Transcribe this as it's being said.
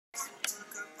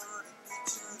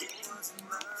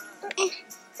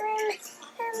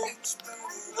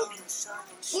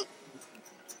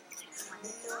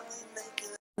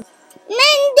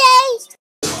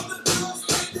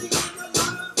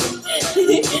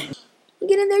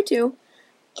there too.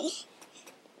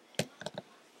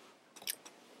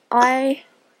 I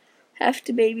have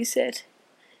to babysit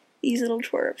these little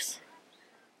twerps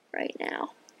right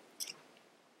now.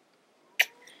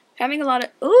 Having a lot of...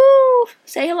 Ooh!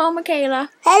 Say hello, Michaela.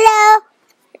 Hello.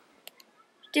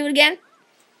 Do it again.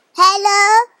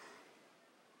 Hello.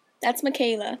 That's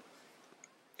Michaela.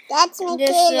 That's Michaela.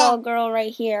 This little girl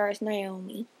right here is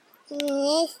Naomi.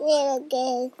 This little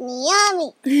girl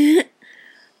is Naomi.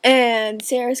 And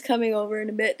Sarah's coming over in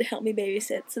a bit to help me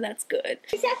babysit, so that's good.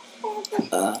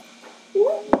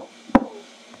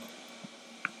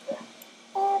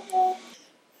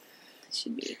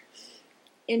 Should be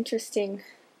interesting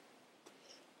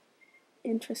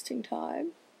time.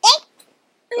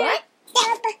 What?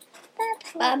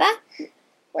 Baba?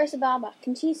 Where's the Baba?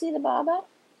 Can she see the Baba?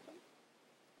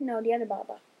 No, the other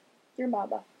Baba. Your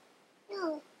Baba.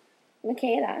 No.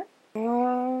 Michaela.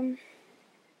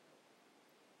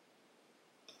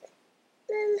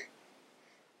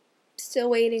 Still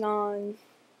waiting on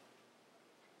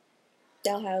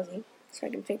Dalhousie so I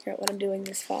can figure out what I'm doing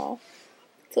this fall.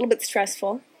 It's a little bit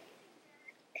stressful,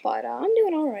 but I'm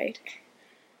doing alright.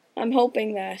 I'm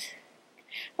hoping that,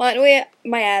 well, the way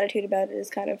my attitude about it is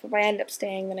kind of, if I end up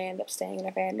staying, then I end up staying, and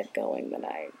if I end up going, then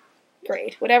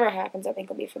great. Whatever happens, I think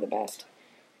will be for the best.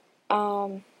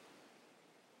 My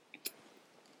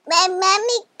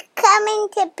mommy coming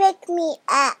to pick me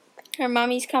up. Her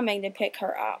mommy's coming to pick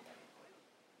her up.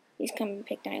 He's coming to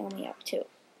pick Naomi up, too.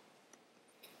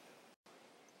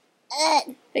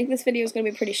 I think this video is going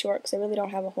to be pretty short, because I really don't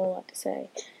have a whole lot to say.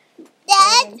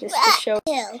 That's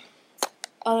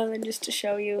Other than just to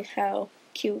show you how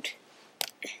cute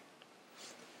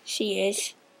she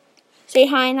is. Say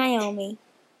hi, Naomi.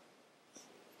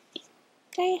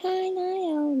 Say hi,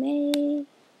 Naomi.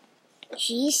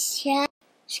 She's shy.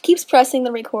 She keeps pressing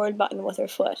the record button with her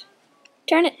foot.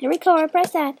 Turn it. Record.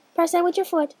 Press that. Press that with your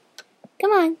foot.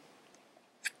 Come on.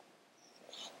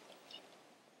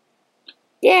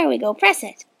 There we go. Press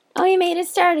it. Oh, you made it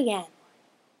start again.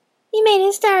 You made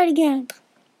it start again.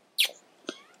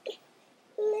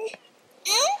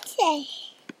 Okay.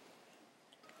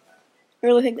 I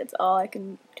really think that's all I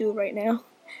can do right now.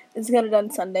 This got it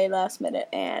done Sunday last minute,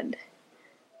 and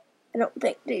I don't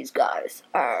think these guys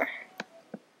are...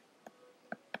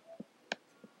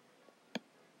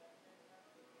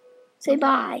 Say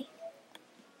bye.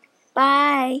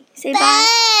 Bye. Say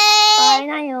bye. Bye,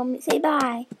 Naomi. Say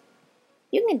bye.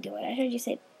 You can do it. I heard you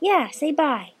say, yeah, say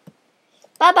bye.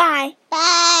 Bye-bye.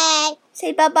 Bye.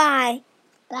 Say bye-bye.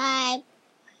 Bye.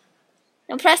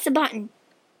 Now press the button.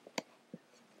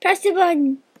 Press the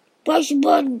button. Push the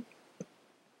button.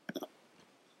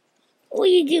 What are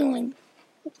you doing?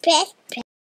 Press.